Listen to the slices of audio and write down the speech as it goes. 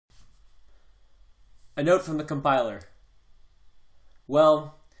A note from the compiler.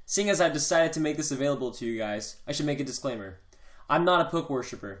 Well, seeing as I've decided to make this available to you guys, I should make a disclaimer. I'm not a Pook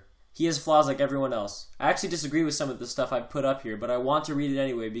worshipper. He has flaws like everyone else. I actually disagree with some of the stuff I've put up here, but I want to read it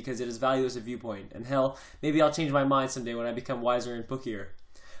anyway because it has value as a viewpoint, and hell, maybe I'll change my mind someday when I become wiser and pookier.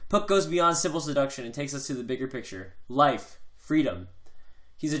 Pook goes beyond simple seduction and takes us to the bigger picture. Life. Freedom.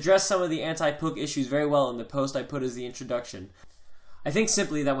 He's addressed some of the anti-Pook issues very well in the post I put as the introduction. I think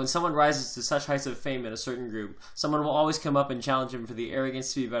simply that when someone rises to such heights of fame in a certain group, someone will always come up and challenge him for the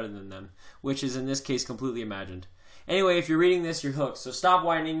arrogance to be better than them, which is in this case completely imagined. Anyway, if you're reading this, you're hooked, so stop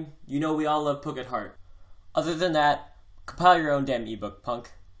whining. You know we all love Pook at heart. Other than that, compile your own damn ebook,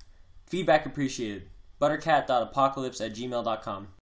 punk. Feedback appreciated. Buttercat.apocalypse@gmail.com